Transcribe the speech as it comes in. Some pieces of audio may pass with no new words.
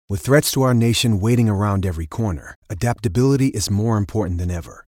With threats to our nation waiting around every corner, adaptability is more important than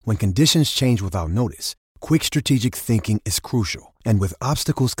ever. When conditions change without notice, quick strategic thinking is crucial. And with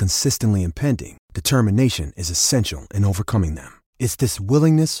obstacles consistently impending, determination is essential in overcoming them. It's this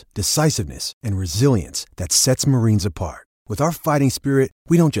willingness, decisiveness, and resilience that sets Marines apart. With our fighting spirit,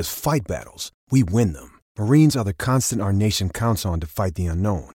 we don't just fight battles, we win them. Marines are the constant our nation counts on to fight the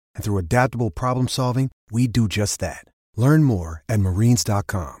unknown. And through adaptable problem solving, we do just that. Learn more at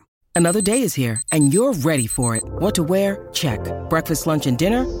marines.com. Another day is here, and you're ready for it. What to wear? Check. Breakfast, lunch, and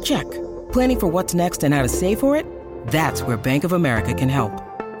dinner? Check. Planning for what's next and how to save for it? That's where Bank of America can help.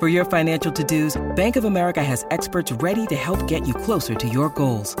 For your financial to-dos, Bank of America has experts ready to help get you closer to your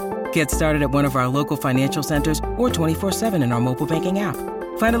goals. Get started at one of our local financial centers or 24/7 in our mobile banking app.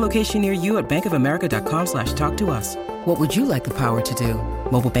 Find a location near you at bankofamerica.com/talktous. What would you like the power to do?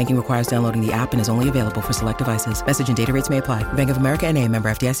 Mobile banking requires downloading the app and is only available for select devices. Message and data rates may apply. Bank of America N.A., member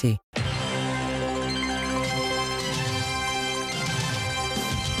FDIC.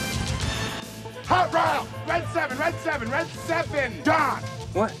 Hot route! Red 7, red 7, red 7! Don!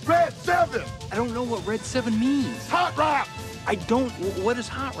 What? Red 7! I don't know what red 7 means. Hot route! I don't. What is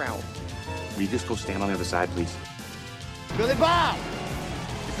hot route? Will you just go stand on the other side, please? Billy Bob!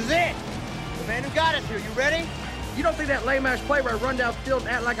 This is it! The man who got us here, you ready? You don't think that lame-ass play where I run down field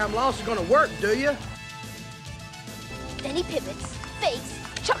and act like I'm lost is gonna work, do you? Then he pivots, fakes,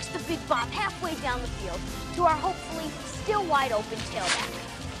 chucks the big Bob halfway down the field to our hopefully still wide-open tailback.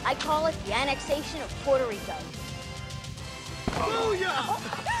 I call it the annexation of Puerto Rico. Booyah!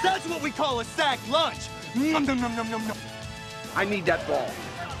 That's what we call a sack lunch! Nom, nom, nom, nom, nom, nom. I need that ball.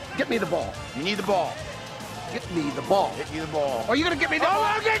 Get me the ball. You need the ball. Get me the ball. Get you the ball. Are you gonna get me the ball?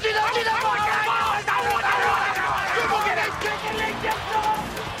 I'll get you the ball!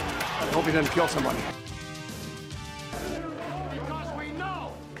 I hope he doesn't kill somebody. Because we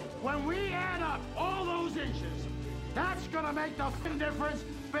know when we add up all those inches, that's gonna make the difference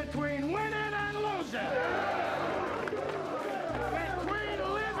between winning and losing. Between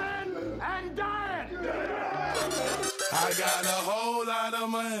living and dying. I got a whole lot of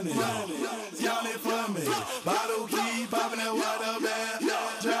money. Y'all it for me. Bottle keep popping that water bag.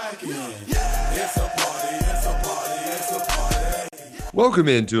 Jacking. It's a party, it's a party, it's a party. Welcome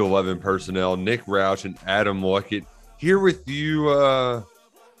into 11 Personnel. Nick Roush and Adam Luckett here with you. I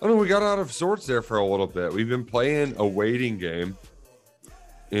don't know, we got out of sorts there for a little bit. We've been playing a waiting game.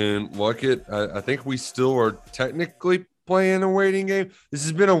 And Luckett, I think we still are technically playing a waiting game. This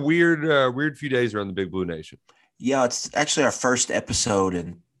has been a weird few days around the Big Blue Nation. Yeah, it's actually our first episode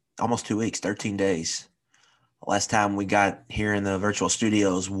in almost 2 weeks, 13 days. Last time we got here in the virtual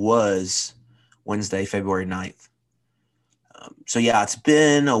studios was Wednesday, February 9th. So, yeah, it's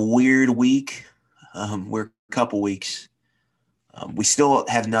been a weird week. We're a couple weeks. We still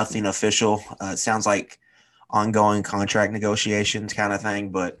have nothing official. It sounds like ongoing contract negotiations kind of thing,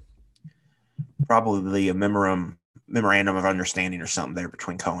 but probably a memorandum of understanding or something there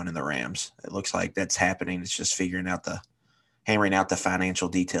between Coen and the Rams. It looks like that's happening. It's just hammering out the financial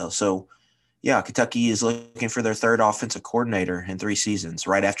details. So, yeah, Kentucky is looking for their third offensive coordinator in 3 seasons,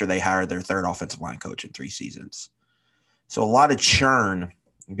 right after they hired their third offensive line coach in 3 seasons. So a lot of churn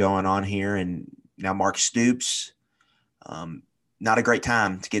going on here. And now Mark Stoops, not a great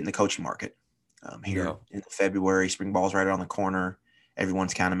time to get in the coaching market here in February. Spring ball's right around the corner.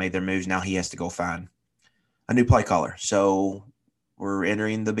 Everyone's kind of made their moves. Now he has to go find a new play caller. So we're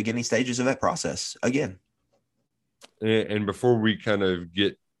entering the beginning stages of that process again. And before we kind of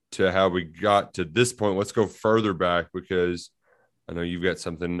get to how we got to this point, let's go further back, because I know you've got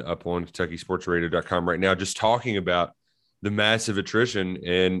something up on KentuckySportsRadio.com right now just talking about the massive attrition.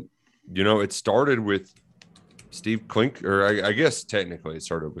 And, you know, it started with Steve Klink, or I guess technically it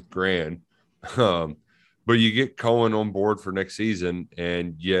started with Gran. But you get Coen on board for next season,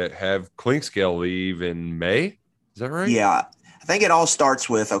 and you have Klinkscale leave in May. Is that right? Yeah. I think it all starts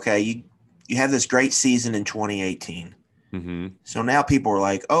with, okay, you have this great season in 2018. Mm-hmm. So now people are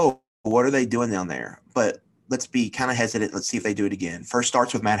like, oh, what are they doing down there? But let's be kind of hesitant. Let's see if they do it again. First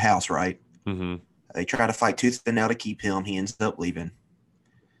starts with Matt House, right? Mm-hmm. They try to fight tooth and nail to keep him. He ends up leaving.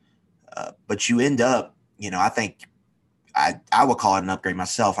 But you end up, you know, I think I would call it an upgrade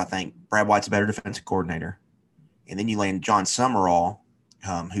myself. I think Brad White's a better defensive coordinator. And then you land John Summerall,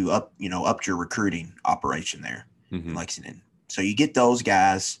 who upped your recruiting operation there in Lexington. So you get those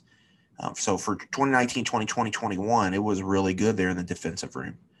guys. So for 2019, 2020, 21, it was really good there in the defensive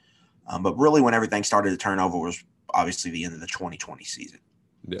room. But really when everything started to turn over was obviously the end of the 2020 season.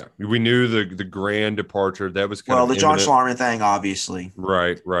 Yeah. We knew the grand departure. That was kind of the John Schlarman thing, obviously.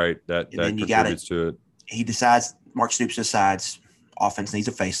 Right. That contributes to it. Mark Stoops decides offense needs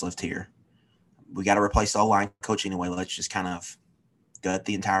a facelift here. We got to replace the O-line coach anyway. Let's just kind of gut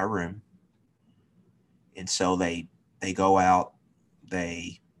the entire room. And so they go out,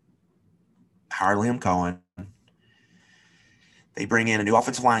 they hire Liam Coen. They bring in a new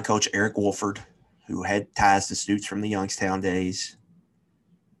offensive line coach, Eric Wolford, who had ties to Stoops from the Youngstown days.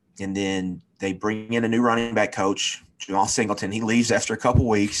 And then they bring in a new running back coach, Jamal Singleton. He leaves after a couple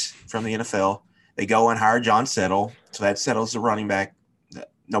weeks from the NFL. They go and hire John Settle. So that settles the running back.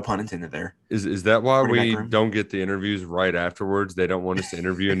 No pun intended there. Is that why we don't get the interviews right afterwards? They don't want us to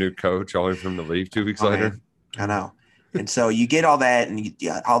interview a new coach only for him to leave 2 weeks later? Man. I know. And so you get all that and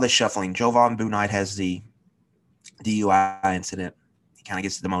all this shuffling. Jovan Bouknight has the DUI incident. He kind of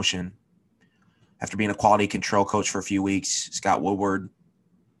gets the demotion. After being a quality control coach for a few weeks, Scott Woodward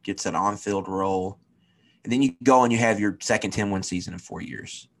gets an on-field role. And then you go and you have your second 10-win season in 4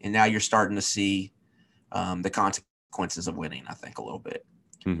 years. And now you're starting to see the consequences of winning, I think, a little bit.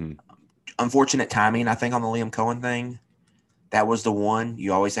 Mm-hmm. Unfortunate timing, I think, on the Liam Coen thing. That was the one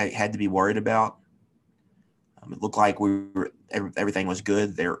you always had to be worried about. It looked like everything was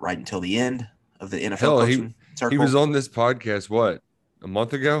good there right until the end of the NFL coaching circle. He was on this podcast, what, a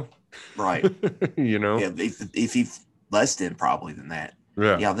month ago? Right. You know? Yeah, if he less than probably than that.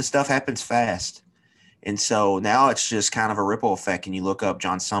 Yeah, this stuff happens fast. And so now it's just kind of a ripple effect. And you look up,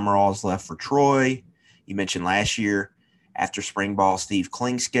 John Summerall's left for Troy. You mentioned last year, after spring ball, Steve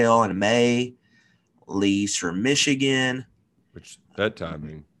Klingscale in May leaves for Michigan. Which that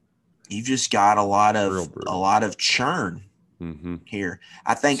timing. You've just got a lot of churn here.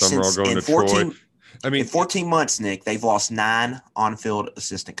 I think since in 14 months, Nick, they've lost 9 on-field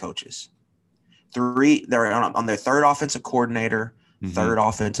assistant coaches. 3, they're on their third offensive coordinator, third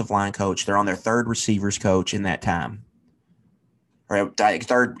offensive line coach. They're on their third receivers coach in that time. Or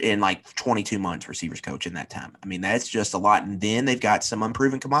third in like 22 months receivers coach in that time. I mean, that's just a lot. And then they've got some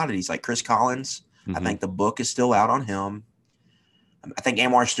unproven commodities like Chris Collins. I think the book is still out on him. I think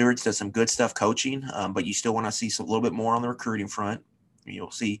Anwar Stewart's does some good stuff coaching, but you still want to see a little bit more on the recruiting front.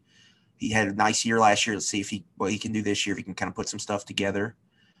 You'll see he had a nice year last year. Let's see what he can do this year, if he can kind of put some stuff together.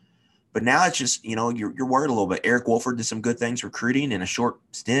 But now it's just, you're worried a little bit. Eric Wolford did some good things recruiting in a short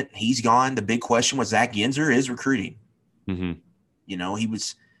stint. He's gone. The big question was Zach Genzer is recruiting. Mm-hmm.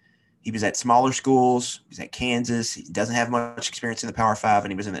 He was at smaller schools. He's at Kansas. He doesn't have much experience in the Power 5,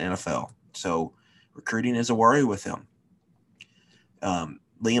 and he was in the NFL. So recruiting is a worry with him.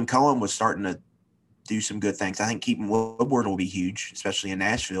 Liam Coen was starting to do some good things. I think keeping Woodward will be huge, especially in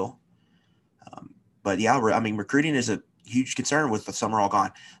Nashville. But yeah, I mean, recruiting is a huge concern with the Summerall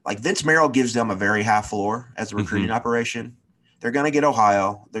gone. Like Vince Merrill gives them a very high floor as a recruiting operation. They're going to get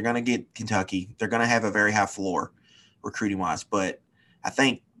Ohio. They're going to get Kentucky. They're going to have a very high floor recruiting wise. But I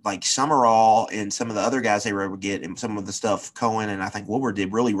think like Summerall and some of the other guys they were able to get and some of the stuff Coen and I think Woodward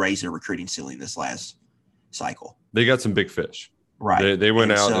did really raise their recruiting ceiling this last cycle. They got some big fish. Right. They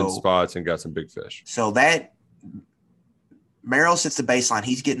went out in spots and got some big fish. So that Merrill sets the baseline.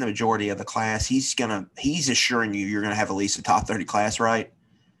 He's getting the majority of the class. He's assuring you're going to have at least a top 30 class, right?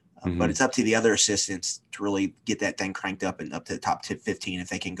 But it's up to the other assistants to really get that thing cranked up and up to the top 15 if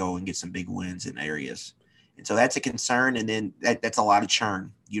they can go and get some big wins in areas. And so that's a concern. And then that's a lot of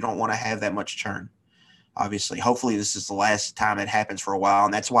churn. You don't want to have that much churn, obviously. Hopefully this is the last time it happens for a while.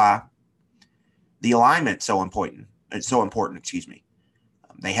 And that's why the alignment's so important. It's so important, excuse me.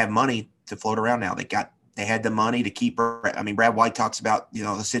 They have money to float around now. They had the money to keep. I mean, Brad White talks about,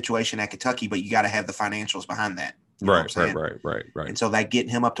 the situation at Kentucky, but you got to have the financials behind that. Right. And so that getting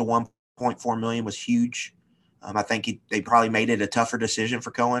him up to $1.4 million was huge. I think they probably made it a tougher decision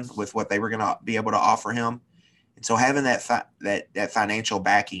for Coen with what they were going to be able to offer him. And so having that financial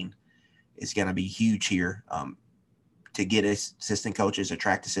backing is going to be huge here to get assistant coaches,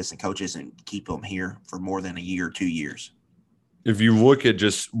 attract assistant coaches, and keep them here for more than a year or 2 years. If you look at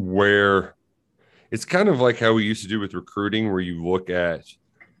just where it's kind of like how we used to do with recruiting, where you look at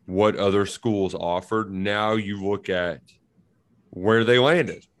what other schools offered. Now you look at where they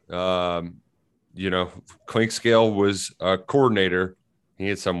landed. Klingscale was a coordinator. He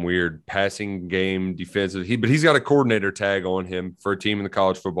had some weird passing game defensive. But he's got a coordinator tag on him for a team in the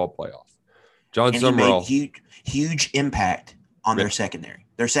college football playoff. John Summerall. He made huge impact on their secondary.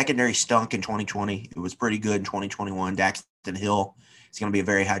 Their secondary stunk in 2020. It was pretty good in 2021. Daxton Hill is going to be a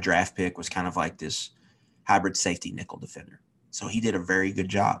very high draft pick, was kind of like this hybrid safety nickel defender. So he did a very good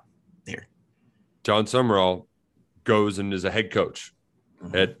job there. John Summerall goes and is a head coach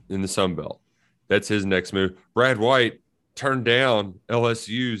in the Sun Belt. That's his next move. Brad White turned down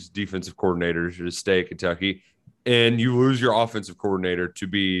LSU's defensive coordinator to stay at Kentucky, and you lose your offensive coordinator to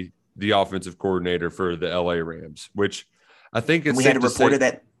be the offensive coordinator for the LA Rams, which I think it's and we had safe to to report say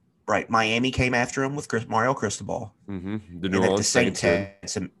that Miami came after him with Mario Cristobal. the And New that Orleans the Saints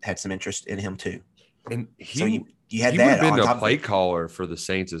Saints had some interest in him too. and So he you had would have that been on a top play of it. caller for the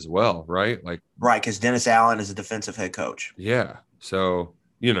Saints as well, right? Like Right, because Dennis Allen is a defensive head coach. yeah. So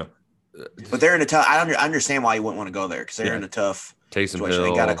But they're in a tough. I understand why you wouldn't want to go there because they're in a tough Taysom situation.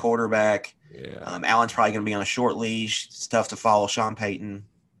 Hill. They got a quarterback. Yeah. Allen's probably going to be on a short leash. It's tough to follow Sean Payton.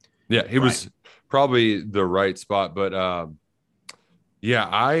 Yeah, he was probably the right spot, but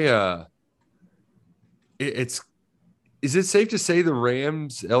is it safe to say the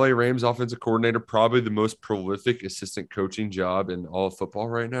LA Rams offensive coordinator, probably the most prolific assistant coaching job in all of football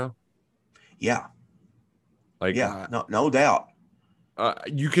right now? Yeah. Like, no doubt.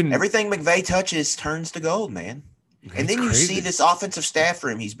 You can everything McVay touches turns to gold, man. And then you see this offensive staff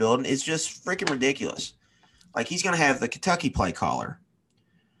room he's building is just freaking ridiculous. Like he's going to have the Kentucky play caller,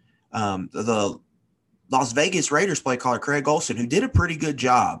 the Las Vegas Raiders play caller Craig Olson, who did a pretty good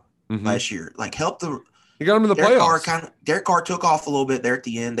job last year. Like helped the. He got him in the playoffs. Derek Carr took off a little bit there at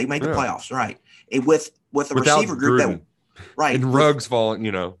the end. They made the playoffs, right? With a receiver group Gruden. Right. And Ruggs falling,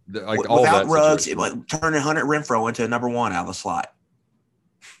 like all without that Ruggs, situation. Turning Hunter Renfrow into a number one out of the slot.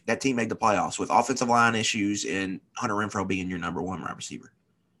 That team made the playoffs with offensive line issues and Hunter Renfrow being your number one wide receiver.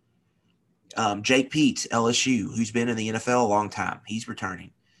 Jake Peets, LSU, who's been in the NFL a long time. He's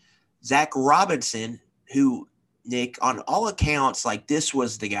returning. Zach Robinson, who, Nick, on all accounts, like this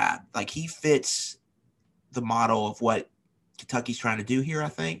was the guy. Like he fits the model of what Kentucky's trying to do here, I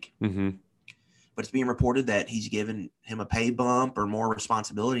think. Mm-hmm. But it's being reported that he's given him a pay bump or more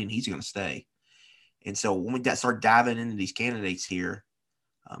responsibility, and he's going to stay. And so when we start diving into these candidates here,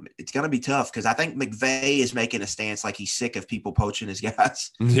 it's going to be tough because I think McVay is making a stance like he's sick of people poaching his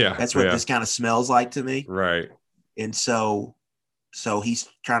guys. Yeah. That's what this kind of smells like to me. Right. And so he's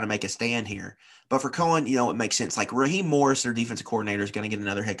trying to make a stand here. But for Coen, it makes sense. Like Raheem Morris, their defensive coordinator, is going to get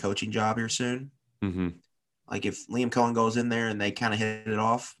another head coaching job here soon. Mm-hmm. Like if Liam Coen goes in there and they kind of hit it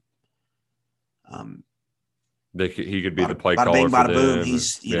off, he could be the play bada caller bing, for bada them. boom.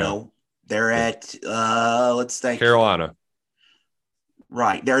 He's they're at let's think Carolina.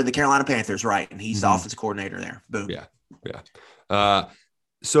 Right. They're the Carolina Panthers, right. And he's the offensive coordinator there. Boom. Yeah.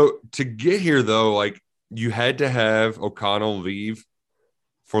 So to get here, though, like you had to have O'Connell leave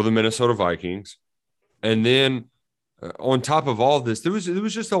for the Minnesota Vikings. And then on top of all of this, there was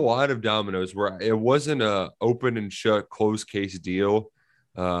just a lot of dominoes where it wasn't a open and shut, closed case deal.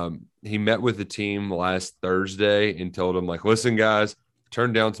 He met with the team last Thursday and told them, like, listen, guys,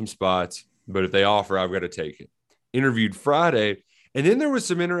 turn down some spots, but if they offer, I've got to take it. Interviewed Friday. And then there was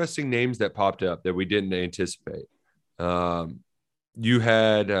some interesting names that popped up that we didn't anticipate. You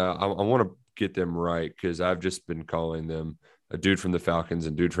had I want to get them right because I've just been calling them a dude from the Falcons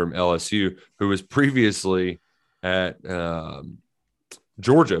and dude from LSU who was previously at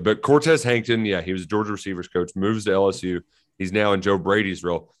Georgia. But Cortez Hankton, he was a Georgia receivers coach, moves to LSU. He's now in Joe Brady's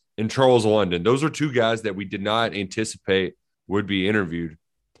role. And Charles London. Those are two guys that we did not anticipate would be interviewed.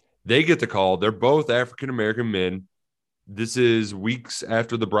 They get the call. They're both African-American men. This is weeks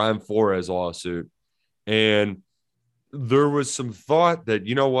after the Brian Flores lawsuit. And there was some thought that,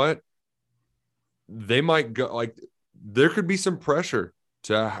 you know what? They might go, like, there could be some pressure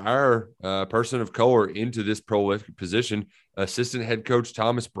to hire a person of color into this prolific position. Assistant head coach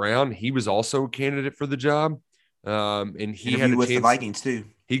Thomas Brown, he was also a candidate for the job. And he had a with chance. the Vikings too.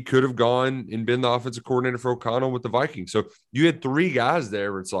 He could have gone and been the offensive coordinator for O'Connell with the Vikings. So you had three guys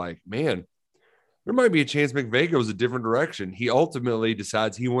there where it's like, man, there might be a chance McVay goes a different direction. He ultimately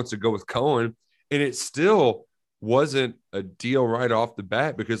decides he wants to go with Coen, and it still wasn't a deal right off the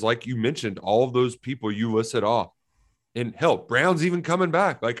bat because, like you mentioned, all of those people you listed off, and hell, Brown's even coming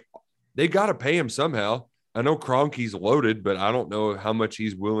back. Like, they got to pay him somehow. I know Kroenke's loaded, but I don't know how much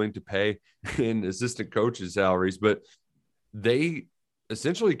he's willing to pay in assistant coaches' salaries. But they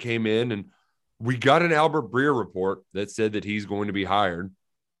essentially came in, and we got an Albert Breer report that said that he's going to be hired.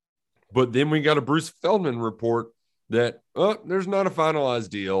 But then we got a Bruce Feldman report that, there's not a finalized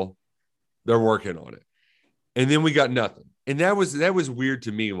deal. They're working on it. And then we got nothing. And that was weird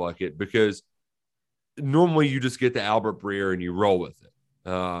to me, Luckett, because normally you just get the Albert Breer and you roll with it.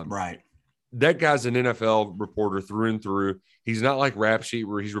 Right. That guy's an NFL reporter through and through. He's not like Rap Sheet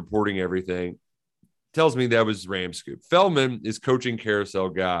where he's reporting everything. Tells me that was Ram Scoop. Feldman is coaching carousel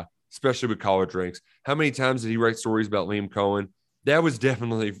guy, especially with college ranks. How many times did he write stories about Liam Coen? That was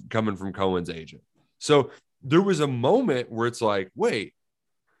definitely coming from Cohen's agent. So there was a moment where it's like, wait,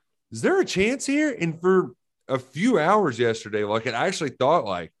 is there a chance here? And for a few hours yesterday, like I actually thought,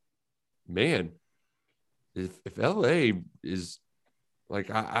 like, man, if LA is like,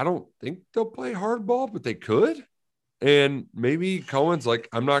 I don't think they'll play hardball, but they could. And maybe Cohen's like,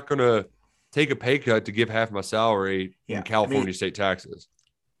 I'm not going to take a pay cut to give half my salary in California state taxes.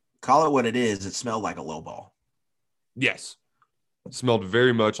 Call it what it is. It smelled like a low ball. Yes. It smelled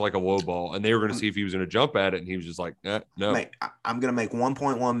very much like a low ball. And they were going to see if he was going to jump at it. And he was just like, no. I'm going to make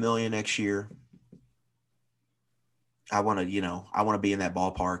 $1.1 million next year. I want to be in that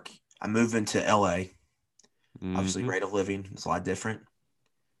ballpark. I'm moving to LA. Obviously, rate of living is a lot different.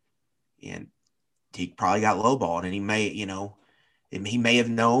 And he probably got lowballed, and he may have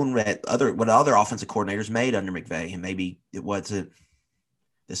known what other offensive coordinators made under McVay, and maybe it wasn't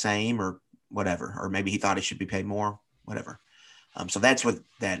the same or whatever, or maybe he thought he should be paid more, whatever. So that's what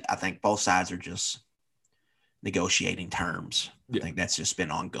that I think both sides are just negotiating terms. I think that's just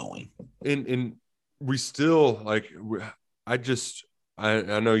been ongoing. And we still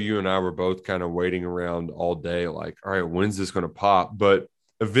I know you and I were both kind of waiting around all day, like, all right, when's this going to pop? But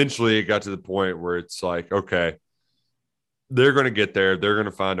eventually it got to the point where it's like, okay, they're going to get there. They're going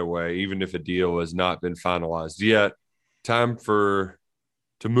to find a way, even if a deal has not been finalized yet. Time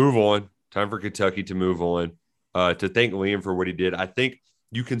to move on. Time for Kentucky to move on. To thank Liam for what he did. I think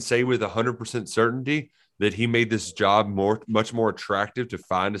you can say with 100% certainty that he made this job much more attractive to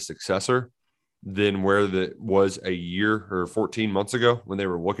find a successor than where that was a year or 14 months ago when they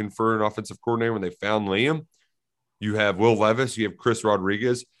were looking for an offensive coordinator. When they found Liam, you have Will Levis, you have Chris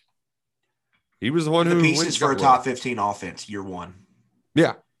Rodriguez. He was the one who pieces for a top 15 offense year one.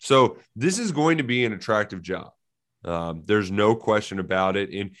 Yeah. So this is going to be an attractive job. There's no question about it.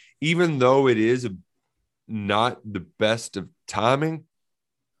 And even though it is not the best of timing,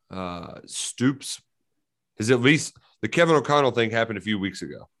 Stoops is at least the Kevin O'Connell thing happened a few weeks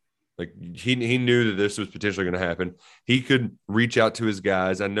ago. Like he knew that this was potentially going to happen. He could reach out to his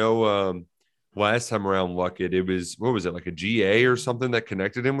guys. I know last time around Luckett, it was, what was it, like a GA or something that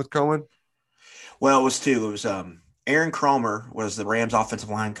connected him with Coen? Well, it was two. It was Aaron Cromer was the Rams offensive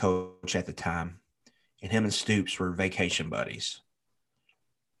line coach at the time, and him and Stoops were vacation buddies.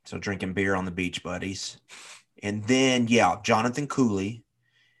 So drinking beer on the beach buddies. And then, Jonathan Cooley,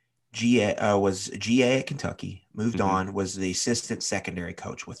 was GA at Kentucky, moved on, was the assistant secondary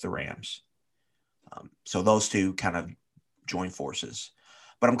coach with the Rams. So those two kind of joined forces.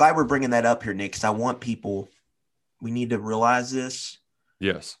 But I'm glad we're bringing that up here, Nick, because I want we need to realize this.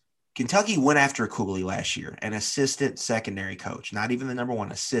 Yes. Kentucky went after Cooley last year, an assistant secondary coach, not even the number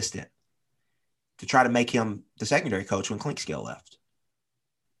one assistant, to try to make him the secondary coach when Clinkscale left.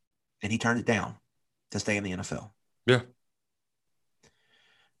 And he turned it down to stay in the NFL. Yeah.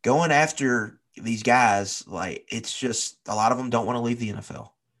 Going after these guys, like, it's just a lot of them don't want to leave the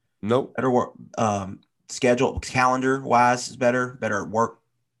NFL. Nope. Better work, schedule, calendar-wise is better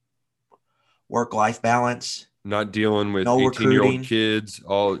work-life balance. Not dealing with no 18-year-old kids,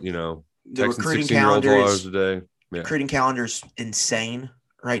 all, the texting recruiting 16-year-olds all hours a day. Yeah. Recruiting calendar's insane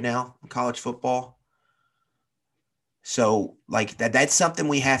right now in college football. So, like, that's something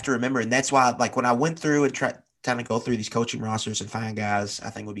we have to remember. And that's why, like, when I went through and tried to go through these coaching rosters and find guys I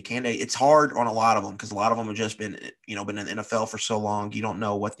think would be candidates, it's hard on a lot of them because a lot of them have just been in the NFL for so long. You don't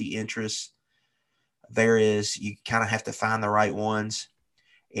know what the interest there is. You kind of have to find the right ones.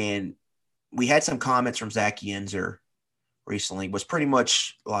 And we had some comments from Zach Yenzer recently, was pretty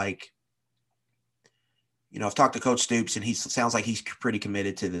much like, I've talked to Coach Stoops, and he sounds like he's pretty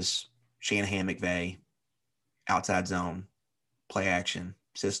committed to this Shanahan McVay outside zone play action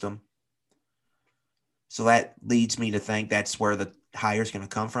system. So that leads me to think that's where the hire is going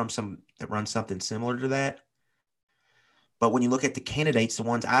to come from, some that run something similar to that. But when you look at the candidates, the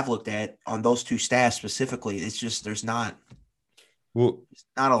ones I've looked at on those two staffs specifically, it's just there's not a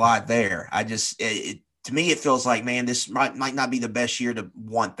lot there. To me, it feels like, man, this might not be the best year to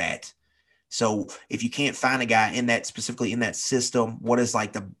want that. So if you can't find a guy specifically in that system, what does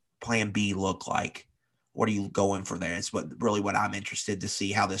like the plan B look like? What are you going for there? It's what I'm interested to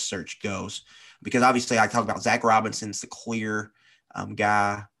see how this search goes. Because obviously I talk about Zach Robinson's the clear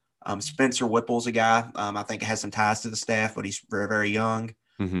guy. Spencer Whipple's a guy. I think has some ties to the staff, but he's very, very young.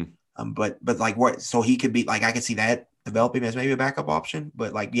 Mm-hmm. But like what? So he could be like, I could see that developing as maybe a backup option.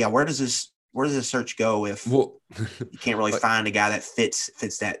 But like, where does this search go if you can't really find a guy that fits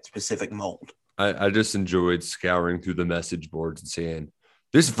that specific mold? I just enjoyed scouring through the message boards and saying,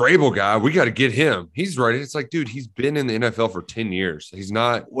 this Vrabel guy, we got to get him. He's right. It's like, dude, he's been in the NFL for 10 years. He's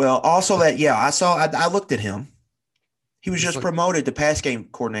not. Well, also I looked at him. He was just promoted to pass game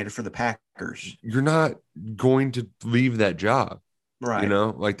coordinator for the Packers. You're not going to leave that job. Right.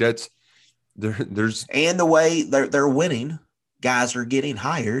 Like that's there's. And the way they're winning, guys are getting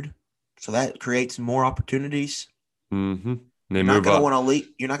hired. So that creates more opportunities. Mm-hmm. You're not going to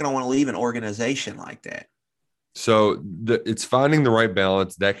want to leave an organization like that. So it's finding the right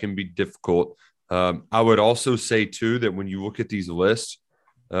balance that can be difficult. I would also say too that when you look at these lists,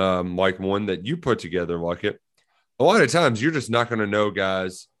 like one that you put together, like it, a lot of times you're just not going to know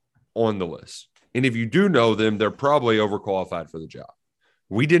guys on the list, and if you do know them, they're probably overqualified for the job.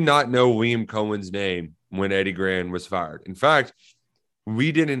 We did not know Liam Cohen's name when Eddie Gran was fired. In fact,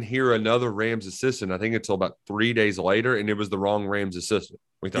 we didn't hear another Rams assistant, I think, until about 3 days later, and it was the wrong Rams assistant.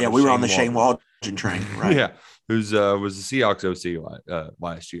 We were on the Shane Waldron train, right? Yeah, who's was the Seahawks OC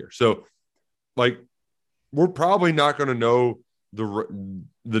last year. So, like, we're probably not going to know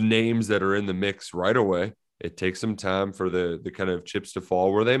the names that are in the mix right away. It takes some time for the kind of chips to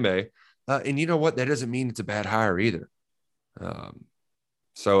fall where they may. And you know what? That doesn't mean it's a bad hire either.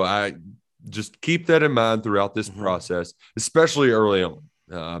 So I just keep that in mind throughout this process, especially early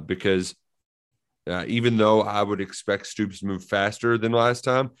on, because even though I would expect Stoops to move faster than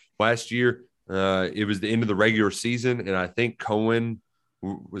last year, it was the end of the regular season, and I think Coen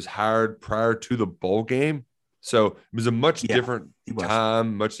was hired prior to the bowl game. So it was a much different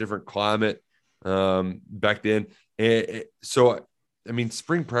time, much different climate back then. So, I mean,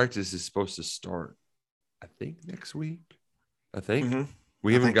 spring practice is supposed to start, I think, next week. I think.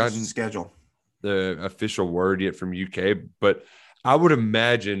 We haven't gotten the official word yet from UK, but I would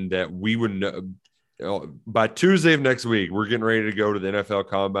imagine that we would know by Tuesday of next week. We're getting ready to go to the NFL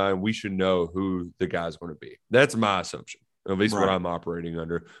Combine. We should know who the guy's going to be. That's my assumption, at least what I'm operating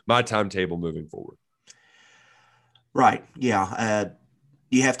under. My timetable moving forward. Right. Yeah.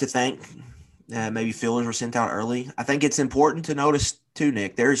 You have to think maybe fillers were sent out early. I think it's important to notice too,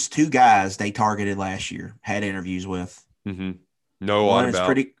 Nick. There's 2 guys they targeted last year, had interviews with. One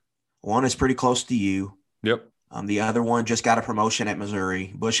is pretty close to you. Yep. The other one just got a promotion at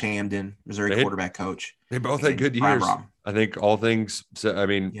Missouri. Bush Hamden, Missouri quarterback coach. They both had good years. I think all things. I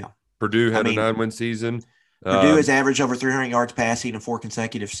mean, Purdue had a 9-win season. Purdue has averaged over 300 yards passing in 4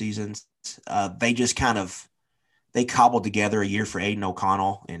 consecutive seasons. They just they cobbled together a year for Aiden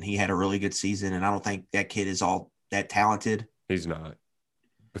O'Connell, and he had a really good season. And I don't think that kid is all that talented. He's not.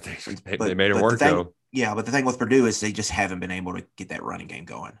 But they made it work, though. Yeah, but the thing with Purdue is they just haven't been able to get that running game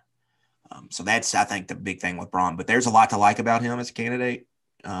going. So that's, I think, the big thing with Braun. But there's a lot to like about him as a candidate.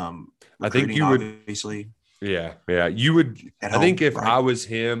 I think you would – obviously. Yeah. You would – I think if I was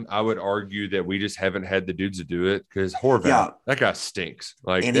him, I would argue that we just haven't had the dudes to do it because Horvath, that guy stinks.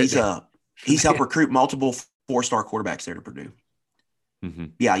 And he's helped recruit multiple 4-star quarterbacks there to Purdue.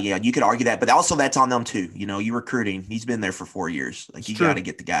 Yeah, you could argue that. But also that's on them too. You know, you recruiting. He's been there for 4 years. Like, you got to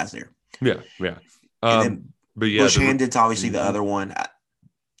get the guys there. Yeah. And then Bush Hamden's obviously the other one.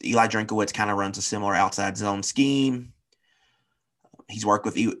 Eli Drinkowitz kind of runs a similar outside zone scheme. He's worked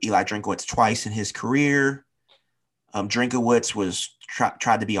with Eli Drinkowitz twice in his career. Drinkowitz was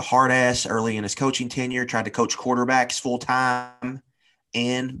tried to be a hard ass early in his coaching tenure, tried to coach quarterbacks full time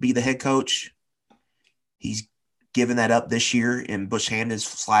and be the head coach. He's given that up this year, and Bush Hamden's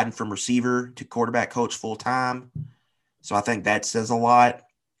sliding from receiver to quarterback coach full time. So I think that says a lot.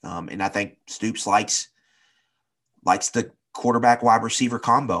 And I think Stoops likes the quarterback wide receiver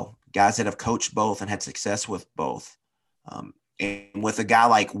combo, guys that have coached both and had success with both. And with a guy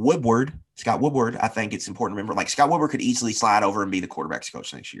like Scott Woodward, I think it's important to remember, like, Scott Woodward could easily slide over and be the quarterback's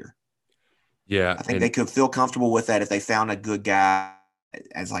coach next year. Yeah. I think they could feel comfortable with that if they found a good guy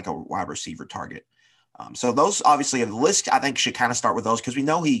as like a wide receiver target. So those obviously, the list, I think, should kind of start with those because we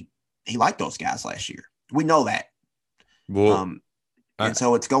know he liked those guys last year. We know that. Well, and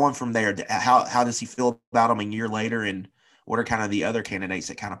so it's going from there. How does he feel about them a year later, and what are kind of the other candidates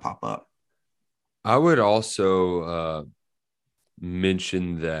that kind of pop up? I would also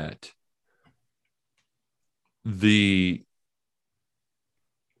mention that when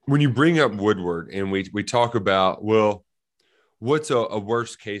you bring up Woodward and we talk about, well, what's a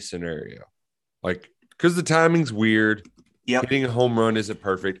worst case scenario? Like, because the timing's weird. Yep. Hitting a home run isn't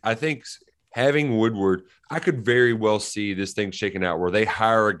perfect. I think having Woodward, I could very well see this thing shaking out where they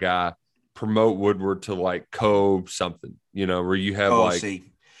hire a guy, promote Woodward to like something, where you have I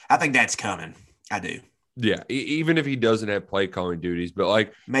think that's coming. I do. Yeah. Even if he doesn't have play calling duties, but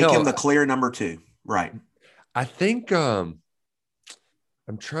like make him the clear number 2. Right. I think I'm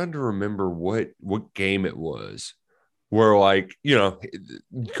trying to remember what game it was where, like,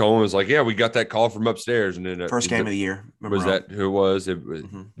 Coen was like, yeah, we got that call from upstairs. And then first game of the year. Was that who it was? It was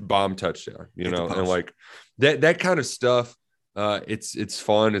bomb touchdown, and like that kind of stuff. It's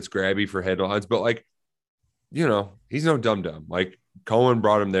fun. It's grabby for headlines, but like, he's no dum-dum. Like, Coen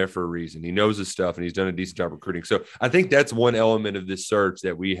brought him there for a reason. He knows his stuff and he's done a decent job recruiting. So I think that's one element of this search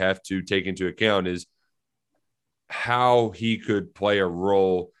that we have to take into account is how he could play a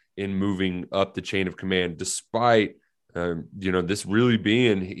role in moving up the chain of command, despite this really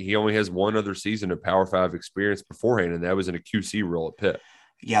being, he only has one other season of Power 5 experience beforehand, and that was in a QC role at Pitt.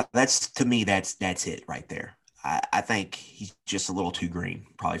 Yeah, that's it right there. I think he's just a little too green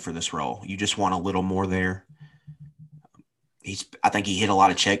probably for this role. You just want a little more there. I think he hit a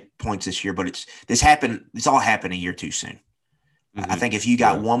lot of checkpoints this year, but it's all happened a year too soon. Mm-hmm. I think if you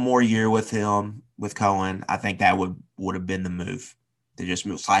got one more year with him, with Coen, I think that would have been the move, to just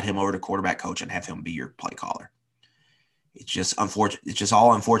slide him over to quarterback coach and have him be your play caller. It's just unfortunate. It's just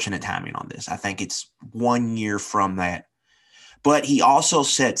all unfortunate timing on this. I think it's 1 year from that. But he also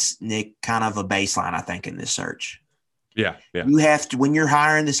sets, Nick, kind of a baseline, I think, in this search. Yeah. You have to, when you're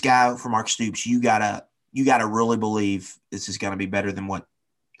hiring this guy for Mark Stoops, you gotta really believe this is going to be better than what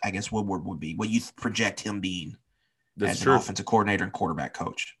I guess Woodward would be, what you project him being as an offensive coordinator and quarterback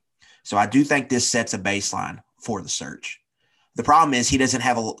coach. So I do think this sets a baseline for the search. The problem is he doesn't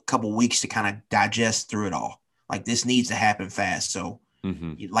have a couple weeks to kind of digest through it all. Like, this needs to happen fast. So,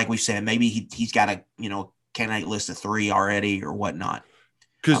 like we said, maybe he's got a candidate list of 3 already or whatnot.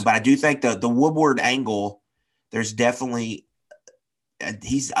 But I do think the Woodward angle, there's definitely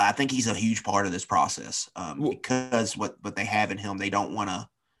I think he's a huge part of this process because what they have in him, they don't want to.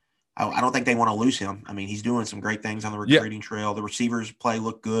 I don't think they want to lose him. I mean, he's doing some great things on the recruiting trail. The receivers play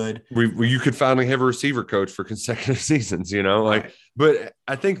look good. You could finally have a receiver coach for consecutive seasons, Right. But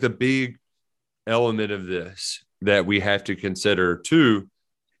I think the big element of this that we have to consider too,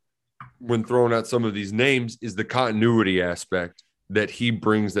 when throwing out some of these names, is the continuity aspect that he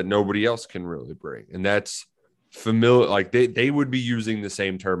brings that nobody else can really bring. And that's familiar. Like they would be using the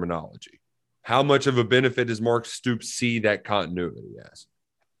same terminology. How much of a benefit does Mark Stoops see that continuity as?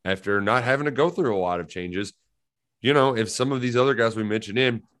 After not having to go through a lot of changes, if some of these other guys we mentioned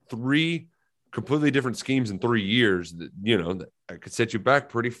in 3 completely different schemes in 3 years, that could set you back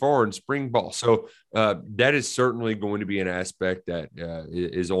pretty far in spring ball. So that is certainly going to be an aspect that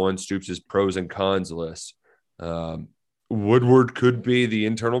is on Stoops' pros and cons list. Woodward could be the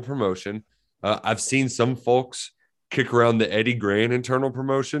internal promotion. I've seen some folks kick around the Eddie Gran internal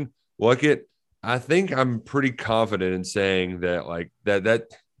promotion. I think I'm pretty confident in saying that that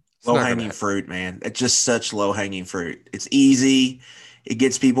low-hanging fruit, man. It's just such low-hanging fruit. It's easy. It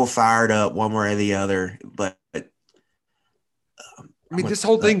gets people fired up one way or the other. But this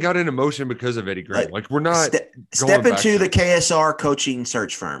whole thing got into motion because of Eddie Gran. We're not step into the KSR coaching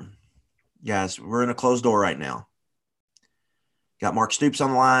search firm. Guys, we're in a closed door right now. Got Mark Stoops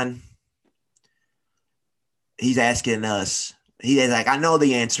on the line. He's asking us. He's like, I know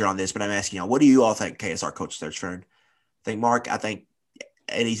the answer on this, but I'm asking y'all, what do you all think KSR coach search firm? I think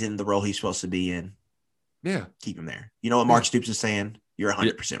Eddie's in the role he's supposed to be in. Yeah. Keep him there. You know what Mark Stoops is saying? You're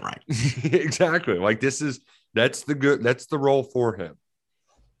 100% right. Exactly. That's the role for him.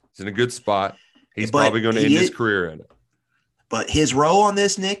 He's in a good spot. He's probably going to end his career in it. But his role on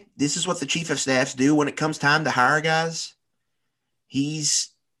this, Nick, this is what the chief of staffs do when it comes time to hire guys. He's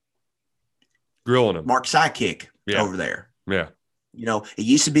grilling him. Mark's sidekick over there. Yeah. It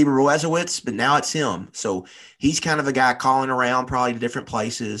used to be Ruezowitz, but now it's him. So he's kind of a guy calling around probably to different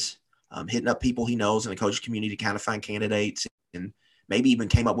places, hitting up people he knows in the coaching community to kind of find candidates, and maybe even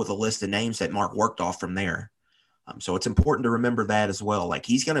came up with a list of names that Mark worked off from there. So it's important to remember that as well. Like,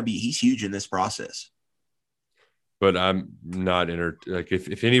 he's huge in this process. But I'm not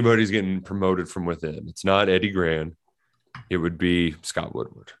if anybody's getting promoted from within, it's not Eddie Gran. It would be Scott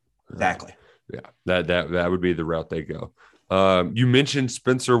Woodward. Exactly. Yeah, that would be the route they go. You mentioned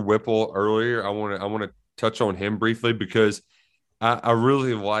Spencer Whipple earlier. I want to touch on him briefly because I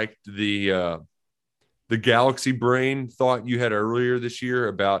really liked the Galaxy Brain thought you had earlier this year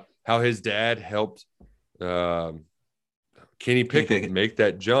about how his dad helped Kenny Pickett make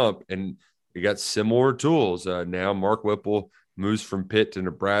that jump, and he got similar tools. Now Mark Whipple moves from Pitt to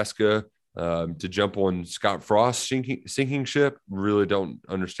Nebraska to jump on Scott Frost's sinking ship. Really don't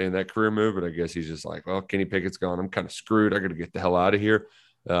understand that career move, but I guess he's just like, well, Kenny Pickett's gone. I'm kind of screwed. I got to get the hell out of here.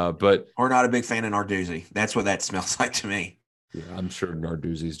 But we're not a big fan of Narduzzi. That's what that smells like to me. Yeah, I'm sure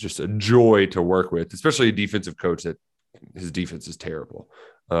Narduzzi is just a joy to work with, especially a defensive coach that his defense is terrible.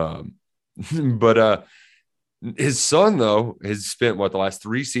 But his son, though, has spent the last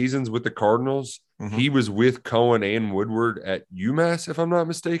 3 seasons with the Cardinals. Mm-hmm. He was with Coen and Woodward at UMass, if I'm not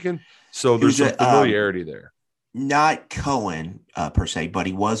mistaken. So there's some familiarity there. Not Coen per se, but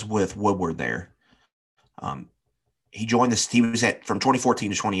he was with Woodward there. He joined this. He was from 2014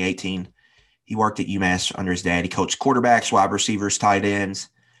 to 2018. He worked at UMass under his dad. He coached quarterbacks, wide receivers, tight ends.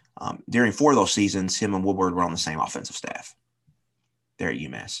 During 4 of those seasons, him and Woodward were on the same offensive staff there at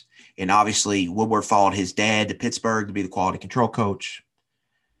UMass. And obviously, Woodward followed his dad to Pittsburgh to be the quality control coach.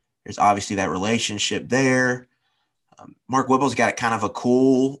 There's obviously that relationship there. Mark Whipple's got kind of a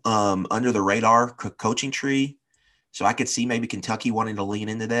cool under the radar coaching tree. So I could see maybe Kentucky wanting to lean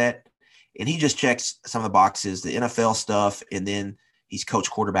into that. And he just checks some of the boxes, the NFL stuff, and then he's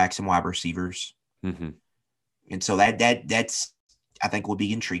coached quarterbacks and wide receivers. Mm-hmm. And so that's I think will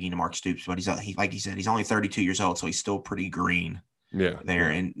be intriguing to Mark Stoops. But like he said, he's only 32 years old, so he's still pretty green there,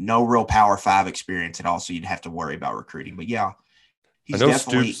 and no real Power 5 experience at all. So you'd have to worry about recruiting. But yeah, he's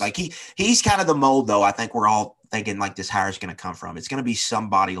definitely Stoops, he's kind of the mold, though. I think we're all thinking like this hire is going to come from. It's going to be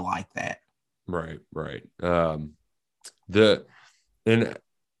somebody like that. Right. And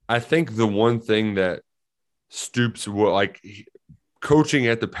I think the one thing that Stoops will coaching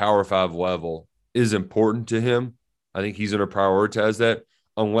at the Power 5 level is important to him. I think he's going to prioritize that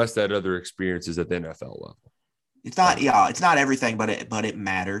unless that other experience is at the NFL level. It's not everything, but it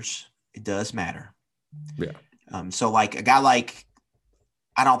matters. It does matter. Yeah. So like a guy like,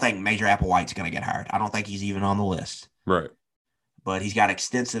 I don't think Major Applewhite's going to get hired. I don't think he's even on the list. Right. But he's got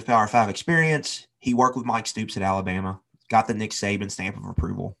extensive Power 5 experience. He worked with Mike Stoops at Alabama, got the Nick Saban stamp of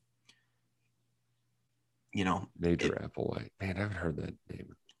approval. Major Applewhite. Man, I haven't heard that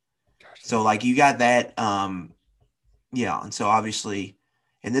name. Gosh, so like you got that. And so obviously,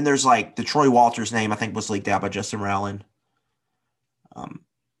 and then there's like the Troy Walters name, I think was leaked out by Justin Rowland.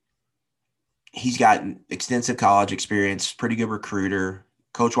 He's got extensive college experience, pretty good recruiter,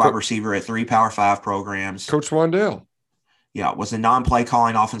 coach wide receiver at 3 Power 5 programs. Coach Wandale. Yeah, was a non-play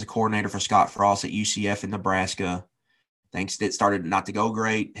calling offensive coordinator for Scott Frost at UCF in Nebraska. Things that started not to go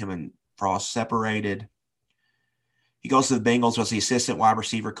great. Him and Frost separated. He goes to the Bengals, was the assistant wide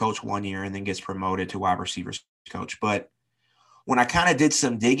receiver coach 1 year, and then gets promoted to wide receivers coach. But when I kind of did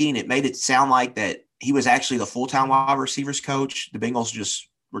some digging, it made it sound like that he was actually the full-time wide receivers coach. The Bengals just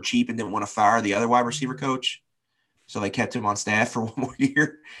were cheap and didn't want to fire the other wide receiver coach. So they kept him on staff for 1 more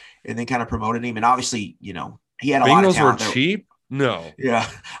year and then kind of promoted him. And obviously, he had a lot of talent. Bengals were cheap? No. Yeah.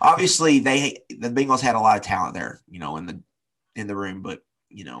 Obviously, the Bengals had a lot of talent there, in the room. But,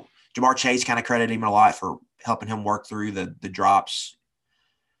 Jamar Chase kind of credited him a lot for helping him work through the drops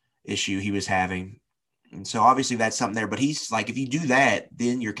issue he was having. And so obviously that's something there. But he's like, if you do that,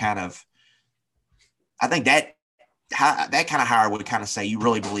 then you're kind of – I think that kind of hire would kind of say you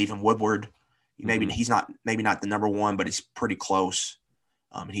really believe in Woodward. Maybe he's not the number one, but he's pretty close.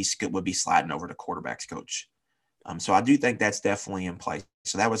 And he would be sliding over to quarterbacks coach. So I do think that's definitely in place.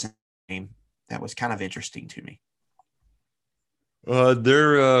 So that was a name that was kind of interesting to me.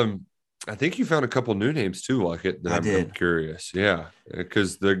 I think you found a couple new names too, like it. That I'm curious. Yeah,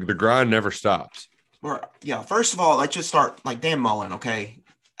 because the grind never stops. Yeah. First of all, let's just start like Dan Mullen. Okay,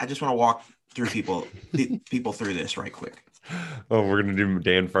 I just want to walk through people through this right quick. Oh, we're gonna do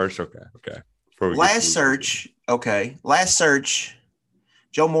Dan first. Okay. Last search.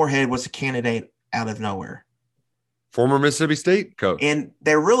 Joe Moorhead was a candidate out of nowhere. Former Mississippi State coach. And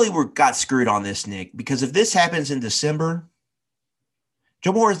they really got screwed on this, Nick, because if this happens in December,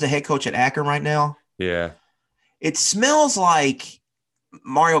 Joe Moore is the head coach at Akron right now. Yeah. It smells like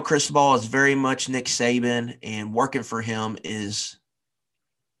Mario Cristobal is very much Nick Saban, and working for him is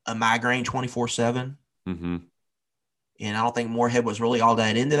a migraine 24/7. Mm-hmm. And I don't think Moorhead was really all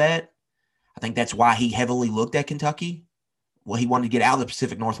that into that. I think that's why he heavily looked at Kentucky. Well, he wanted to get out of the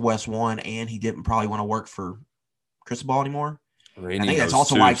Pacific Northwest one, and he didn't probably want to work for Cristobal anymore. I think that's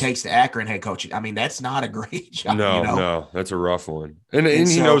also why he takes the Akron head coaching. I mean, that's not a great job. No, that's a rough one. And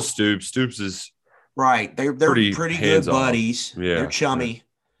he knows Stoops. Stoops is right. They're pretty good buddies. Yeah, they're chummy.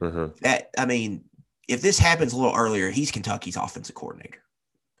 Yeah. Uh-huh. If this happens a little earlier, he's Kentucky's offensive coordinator.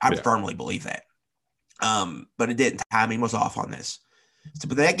 I firmly believe that. But it didn't. Timing was off on this.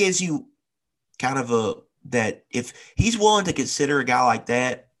 But that gives you kind of that if he's willing to consider a guy like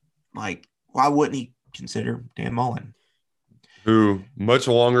that, like why wouldn't he consider Dan Mullen? Who much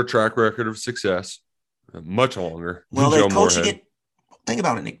longer track record of success, much longer. Well, they coach think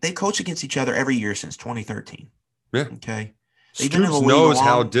about it, Nick. They coach against each other every year since 2013. Yeah. Okay. Stoops knows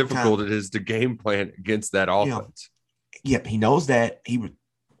how difficult it is to game plan against that offense. Yep, he knows that. He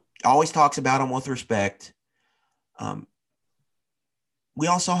always talks about him with respect. We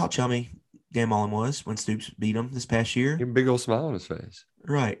all saw how chummy Dan Mullen was when Stoops beat him this past year. He had a big old smile on his face.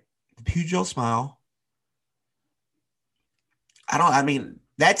 Right. Huge old smile.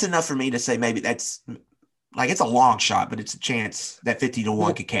 That's enough for me to say maybe that's like it's a long shot, but it's a chance that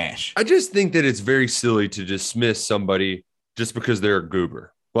 50-1 could cash. I just think that it's very silly to dismiss somebody just because they're a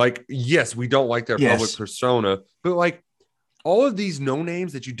goober. Like, yes, we don't like their public persona, but like all of these no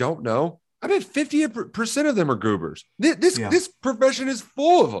names that you don't know, I bet 50% of them are goobers. This profession is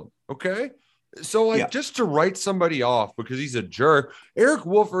full of them. Okay. So, just to write somebody off because he's a jerk, Eric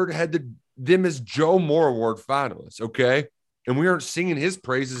Wolford had them as Joe Moore Award finalists, okay? And we aren't singing his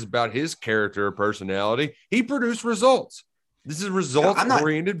praises about his character or personality. He produced results. This is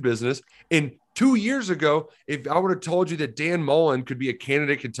results-oriented business. And 2 years ago, if I would have told you that Dan Mullen could be a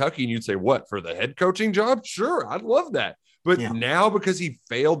candidate at Kentucky, and you'd say, what, for the head coaching job? Sure, I'd love that. But now, because he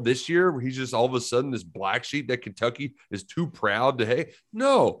failed this year, he's just all of a sudden this black sheep that Kentucky is too proud to hate.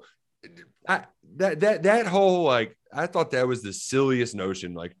 No, that whole, like, I thought that was the silliest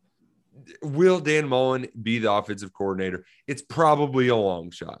notion. Like, will Dan Mullen be the offensive coordinator? It's probably a long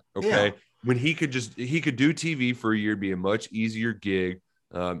shot. Okay. Yeah. When he could do TV for a year, be a much easier gig.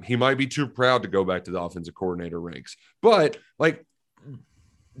 He might be too proud to go back to the offensive coordinator ranks, but like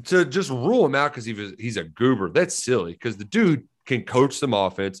to just rule him out because he's a goober, that's silly, because the dude can coach some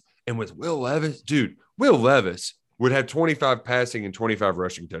offense. And with Will Levis would have 25 passing and 25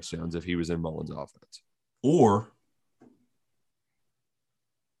 rushing touchdowns if he was in Mullen's offense. Or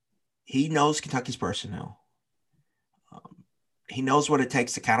he knows Kentucky's personnel. He knows what it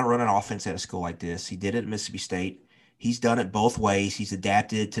takes to kind of run an offense at a school like this. He did it at Mississippi State. He's done it both ways. He's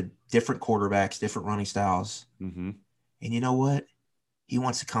adapted to different quarterbacks, different running styles. Mm-hmm. And you know what? He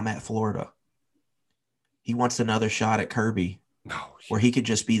wants to come at Florida. He wants another shot at Kirby where he could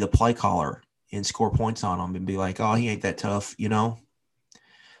just be the play caller and score points on him and be like, oh, he ain't that tough, you know?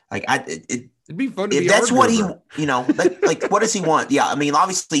 Like, it'd be fun to be that's what he, you know, like, what does he want? Yeah, I mean,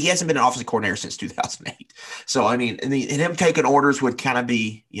 obviously, he hasn't been an offensive coordinator since 2008. So, I mean, and him taking orders would kind of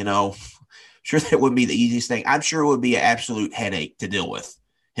be, you know, sure, that wouldn't be the easiest thing. I'm sure it would be an absolute headache to deal with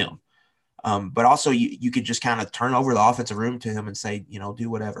him. But also, you could just kind of turn over the offensive room to him and say, you know, do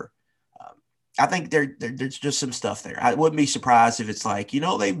whatever. I think there's just some stuff there. I wouldn't be surprised if it's like, you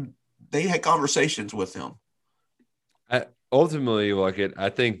know, they had conversations with him. Ultimately, I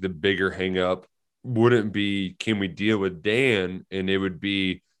think the bigger hang up wouldn't be, can we deal with Dan? And it would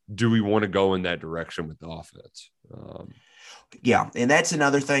be, do we want to go in that direction with the offense? Yeah. And that's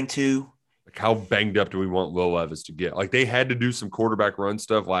another thing too. Like, how banged up do we want Will Levis to get? Like, they had to do some quarterback run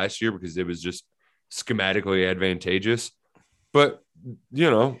stuff last year because it was just schematically advantageous. But,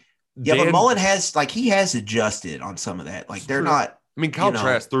 you know. Yeah, but Mullen has adjusted on some of that. Like, they're not. I mean, Kyle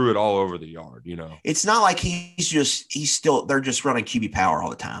Trask threw it all over the yard, you know. It's not like they're just running QB power all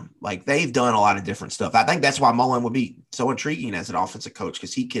the time. Like, they've done a lot of different stuff. I think that's why Mullen would be so intriguing as an offensive coach,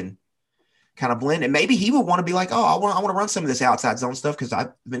 because he can kind of blend. And maybe he would want to be like, oh, I want to run some of this outside zone stuff because I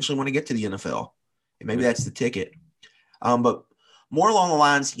eventually want to get to the NFL. And maybe that's the ticket. But more along the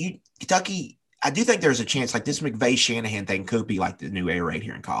lines, Kentucky, I do think there's a chance like this McVay-Shanahan thing could be like the new air raid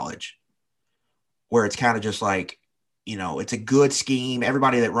here in college, where it's kind of just like, you know, it's a good scheme.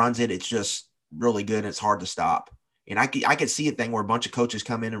 Everybody that runs it, it's just really good and it's hard to stop. And I could see a thing where a bunch of coaches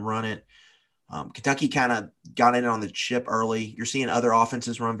come in and run it. Kentucky kind of got in on the ship early. You're seeing other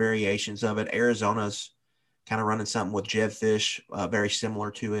offenses run variations of it. Arizona's kind of running something with Jeb Fish, very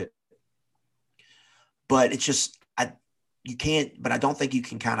similar to it. But it's just you can't. But I don't think you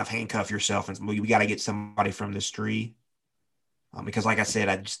can kind of handcuff yourself and we got to get somebody from this tree because, like I said,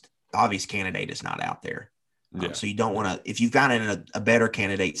 the obvious candidate is not out there. So you don't want to, if you've got a better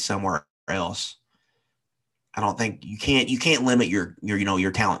candidate somewhere else, I don't think you can't limit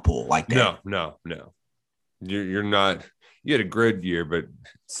your talent pool like that. No. You're not, you had a good year, but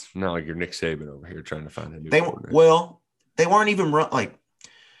it's not like you're Nick Saban over here trying to find a new coordinator. They weren't even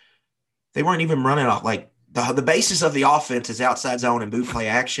running off like the basis of the offense is outside zone and boot play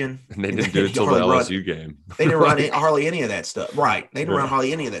action. And they didn't do it until the LSU game. They didn't run hardly any of that stuff. Right. They didn't run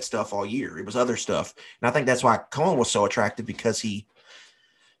hardly any of that stuff all year. It was other stuff. And I think that's why Coen was so attractive because he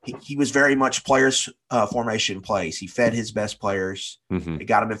was very much players formation plays. He fed his best players. Mm-hmm. He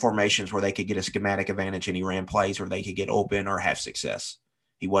got them in formations where they could get a schematic advantage, and he ran plays where they could get open or have success.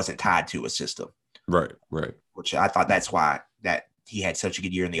 He wasn't tied to a system. Right. Which I thought that's why that he had such a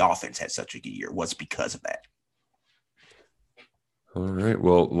good year and the offense had such a good year was because of that. All right.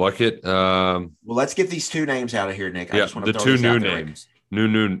 Well, Luckett. Well, let's get these two names out of here, Nick. I just want to the two new names. New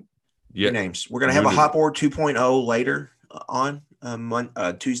names. We're going to have a Hot Board 2.0 later on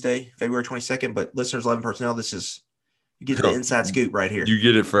Tuesday, February 22nd. But listeners, 11 personnel, you get the inside scoop right here. You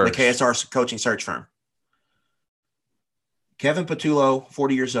get it first. The KSR coaching search firm. Kevin Patullo,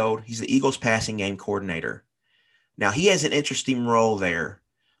 40 years old. He's the Eagles passing game coordinator. Now, he has an interesting role there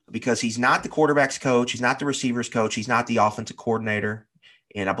because he's not the quarterback's coach. He's not the receivers coach. He's not the offensive coordinator.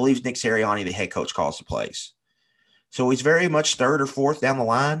 And I believe Nick Sirianni, the head coach, calls the plays. So he's very much third or fourth down the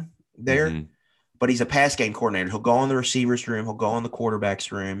line there. Mm-hmm. But he's a pass game coordinator. He'll go in the receivers room. He'll go in the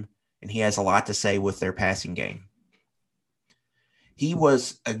quarterback's room. And he has a lot to say with their passing game. He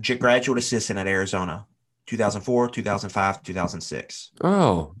was a graduate assistant at Arizona, 2004, 2005, 2006.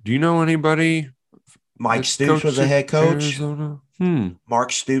 Oh, do you know anybody? Mike Stoops was the head coach. Arizona?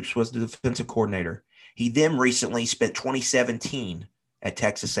 Mark Stoops was the defensive coordinator. He then recently spent 2017 at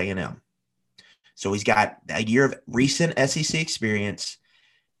Texas A&M. So he's got a year of recent SEC experience.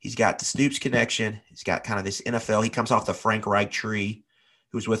 He's got the Stoops connection. He's got kind of this NFL. He comes off the Frank Reich tree,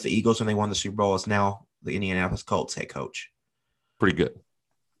 who was with the Eagles when they won the Super Bowl, is now the Indianapolis Colts head coach. Pretty good.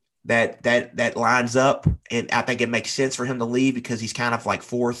 That lines up, and I think it makes sense for him to leave because he's kind of like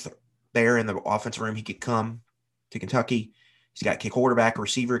fourth there in the offensive room. He could come to Kentucky. He's got quarterback,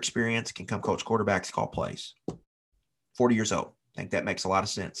 receiver experience, can come coach quarterbacks, call plays. 40 years old. I think that makes a lot of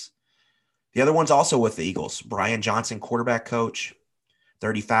sense. The other one's also with the Eagles. Brian Johnson, quarterback coach,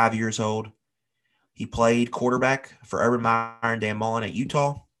 35 years old. He played quarterback for Urban Meyer and Dan Mullen at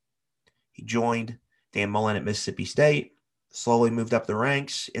Utah. He joined Dan Mullen at Mississippi State, slowly moved up the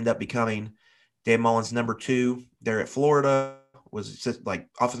ranks, ended up becoming Dan Mullen's number 2 there at Florida, was like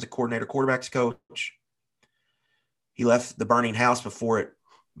offensive coordinator, quarterbacks coach. He left the burning house before it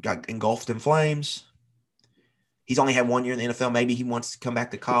got engulfed in flames. He's only had 1 year in the NFL. Maybe he wants to come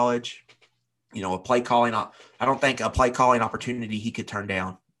back to college. You know, a play calling. I don't think a play calling opportunity he could turn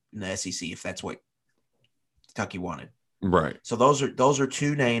down in the SEC if that's what Kentucky wanted. Right. So those are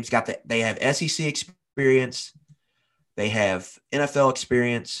 2 names. They have SEC experience. They have NFL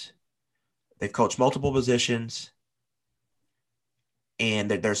experience. They've coached multiple positions. And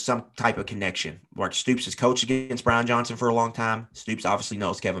there's some type of connection. Mark Stoops has coached against Brian Johnson for a long time. Stoops obviously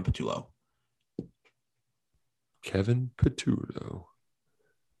knows Kevin Patullo. Kevin Patullo.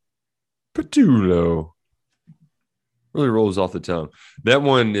 Patullo. Really rolls off the tongue. That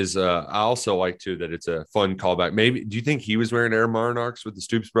one is, I also like, too, that it's a fun callback. Maybe, do you think he was wearing Air Monarchs with the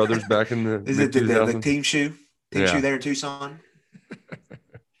Stoops brothers back in the Is it the team shoe? Team shoe there in Tucson?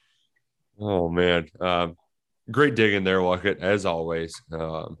 Oh, man. Great digging there, Luckett, as always.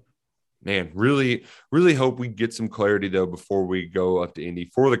 Man, really, really hope we get some clarity, though, before we go up to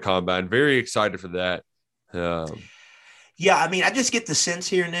Indy for the Combine. Very excited for that. Yeah, I mean, I just get the sense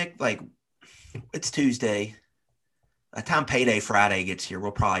here, Nick, like it's Tuesday. By the time payday Friday gets here,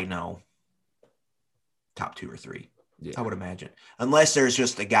 we'll probably know top 2 or 3. Yeah. I would imagine. Unless there's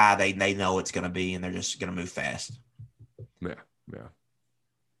just a guy they know it's going to be and they're just going to move fast. Yeah.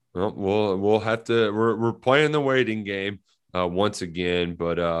 Well, we'll have to. We're playing the waiting game once again,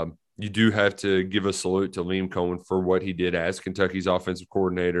 but you do have to give a salute to Liam Coen for what he did as Kentucky's offensive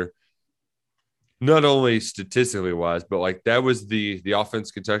coordinator. Not only statistically wise, but like that was the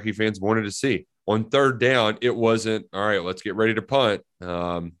offense Kentucky fans wanted to see. On third down, it wasn't all right. Let's get ready to punt.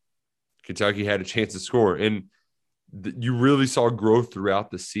 Kentucky had a chance to score, and you really saw growth throughout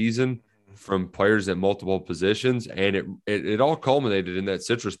the season from players at multiple positions, and it all culminated in that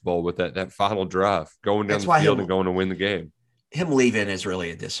Citrus Bowl with that final drive, going down the field and going to win the game. Him leaving is really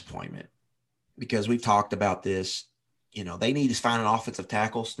a disappointment because we've talked about this. You know, they need to find an offensive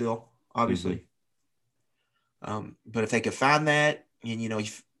tackle still, obviously. Mm-hmm. But if they could find that, and you know,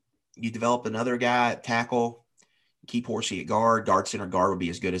 if you develop another guy at tackle, keep Horsey at guard center guard would be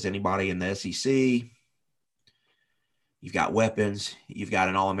as good as anybody in the SEC. You've got weapons. You've got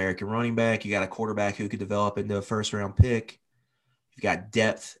an All-American running back. You got a quarterback who could develop into a first-round pick. You've got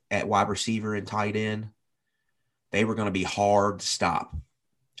depth at wide receiver and tight end. They were going to be hard to stop.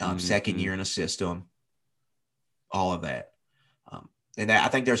 Second year in a system, all of that. And I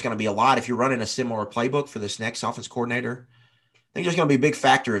think there's going to be a lot. If you're running a similar playbook for this next offense coordinator, I think there's going to be a big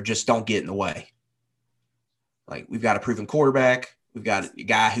factor of just don't get in the way. Like, we've got a proven quarterback. We've got a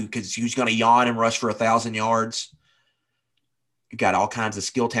guy who's going to yawn and rush for 1,000 yards. You've got all kinds of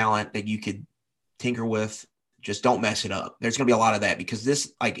skill talent that you could tinker with. Just don't mess it up. There's going to be a lot of that because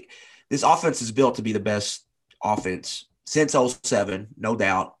this offense is built to be the best offense since 2007, no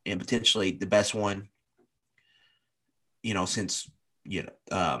doubt, and potentially the best one, since,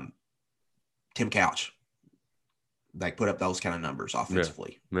 Tim Couch. Like, put up those kind of numbers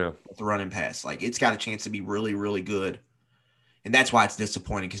offensively. Yeah. With the run and pass. Like, it's got a chance to be really, really good. And that's why it's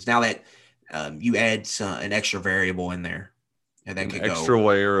disappointing because now that you add an extra variable in there. And that could extra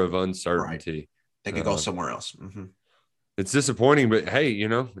layer of uncertainty. Right. They could go somewhere else. Mm-hmm. It's disappointing, but hey,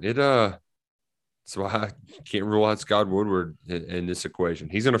 that's why I can't rule out Scott Woodward in this equation.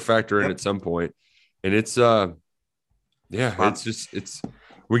 He's going to factor in at some point, and it's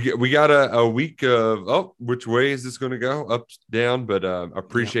we got a week of which way is this going to go, up, down? But I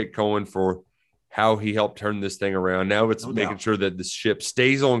appreciate Coen for how he helped turn this thing around. Now it's making sure that the ship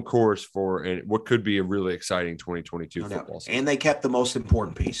stays on course for what could be a really exciting 2022 football season. And they kept the most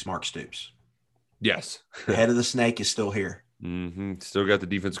important piece, Mark Stoops. Yes. The head of the snake is still here. Still got the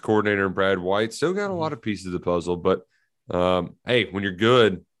defense coordinator and Brad White. Still got a lot of pieces of the puzzle, but hey, when you're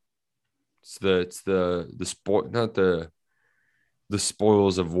good, it's not the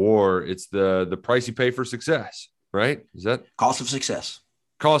spoils of war. It's the price you pay for success, right? Is that cost of success?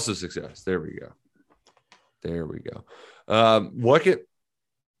 Cost of success. There we go. Luckett,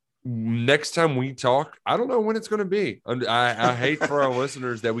 next time we talk, I don't know when it's going to be. I hate for our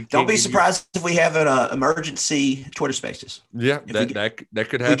listeners that we can't. Don't be surprised if we have an emergency Twitter Spaces. Yeah, that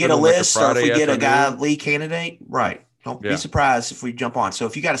could happen. We get a list, or if we get a guy afternoon. lead candidate, right? Don't be surprised if we jump on. So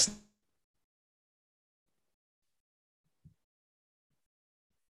if you got to.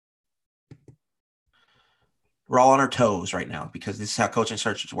 We're all on our toes right now because this is how coaching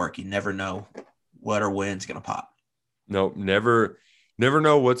searches work. You never know what or when's going to pop. No, never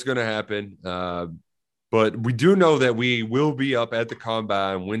know what's going to happen. But we do know that we will be up at the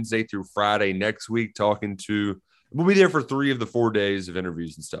Combine Wednesday through Friday next week we'll be there for 3 of the 4 days of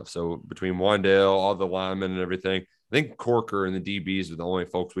interviews and stuff. So between Wandale, all the linemen and everything, I think Corker and the DBs are the only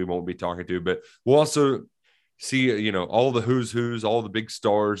folks we won't be talking to, but we'll also see, all the who's, all the big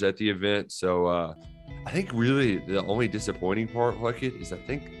stars at the event. So I think really the only disappointing part, Luckett, is I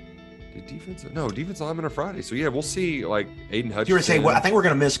think defense linemen are Friday. So yeah, we'll see like Aiden Hutchinson. You were saying, I think we're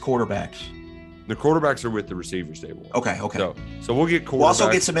going to miss quarterbacks. The quarterbacks are with the receivers table. Okay. So we'll get quarterbacks. We'll also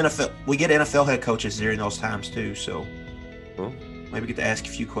get some NFL. We get NFL head coaches during those times too. So maybe get to ask a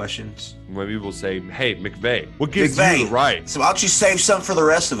few questions. Maybe we'll say, hey, McVay, what gives you the right? So why don't you save some for the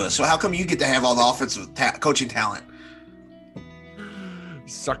rest of us? So how come you get to have all the offensive coaching talent?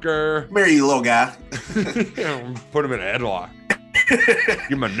 Sucker. Marry you, little guy. Put him in a headlock.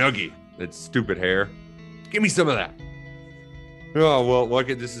 Give him a nuggie. That stupid hair. Give me some of that. Oh, well,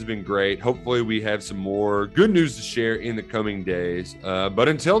 Luckett, this has been great. Hopefully we have some more good news to share in the coming days. But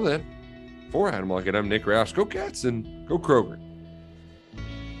until then, for Adam Luckett, I'm Nick Roush. Go Cats and go Kroger.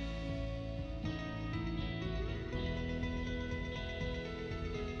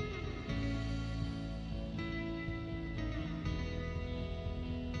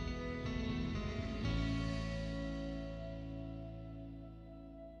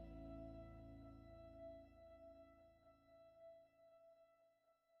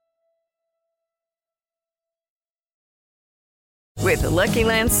 With the Lucky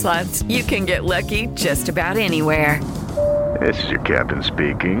Land Slots, you can get lucky just about anywhere. This is your captain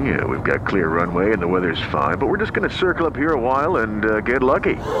speaking. We've got clear runway and the weather's fine, but we're just going to circle up here a while and get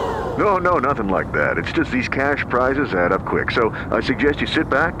lucky. No, nothing like that. It's just these cash prizes add up quick. So I suggest you sit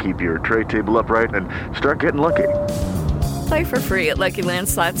back, keep your tray table upright, and start getting lucky. Play for free at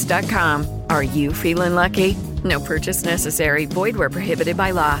LuckyLandSlots.com. Are you feeling lucky? No purchase necessary. Void where prohibited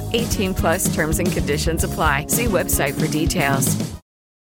by law. 18+ terms and conditions apply. See website for details.